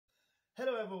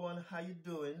Hello everyone, how you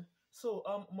doing? So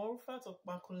Morufat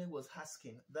Okmakunle was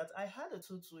asking that I had a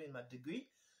tutu in my degree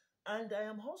and I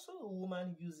am also a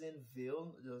woman using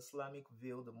veil, the Islamic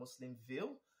veil, the Muslim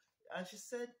veil. And she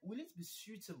said, will it be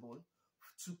suitable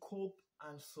to cope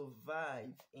and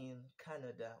survive in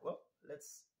Canada? Well,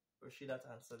 let's Rashida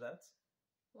answer that.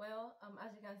 Well,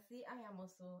 as you can see, I am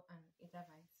also an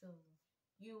hijabite, so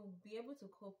you'll be able to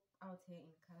cope out here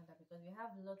in Canada because we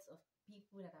have lots of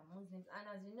people that are Muslims, and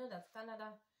as you know, that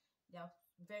Canada, they are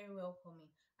very welcoming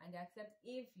and they accept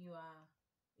if you are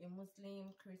a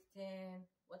Muslim, Christian,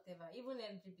 whatever, even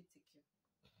LGBTQ.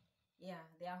 Yeah,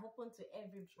 they are open to Sure.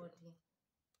 everybody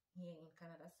here in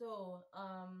Canada. So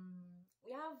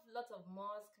we have lots of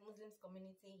mosque Muslims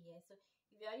community here. So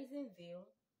if you are using veil,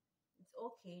 it's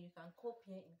okay. You can cope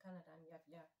here in Canada, and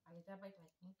yeah, and it's like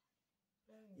me.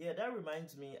 Yeah, that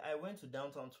reminds me. I went to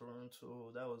downtown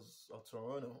Toronto. That was or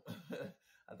Toronto.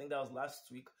 I think that was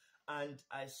last week, and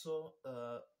I saw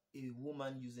a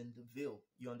woman using the veil.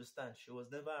 You understand? She was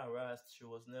never harassed. She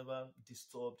was never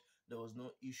disturbed. There was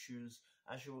no issues,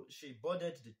 and she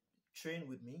boarded the train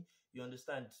with me. You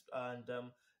understand? And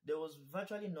there was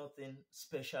virtually nothing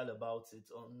special about it,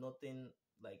 or nothing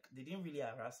like they didn't really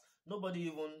harass. Nobody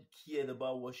even cared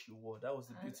about what she wore. That was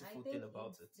the And I beautiful thing think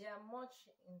about it. they are much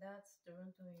in that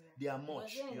Toronto area They are because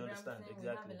much, here you in understand, Brampton we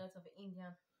have a exactly. lot of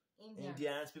Indians.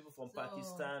 Indians, people from So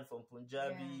Pakistan, from yeah,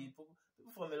 Punjabi, people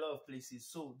from a lot of places.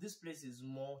 So this place is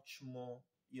much more,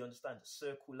 you understand,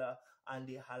 circular, and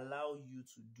they allow you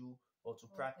to do or to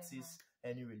whatever. practice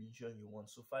any religion you want.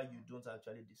 So far, you Yeah. don't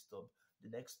actually disturb the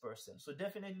next person. So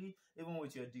definitely, even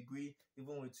with your degree,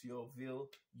 even with your veil,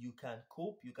 you can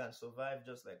cope, you can survive,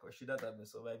 just like Rashida has been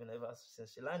surviving ever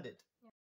since she landed.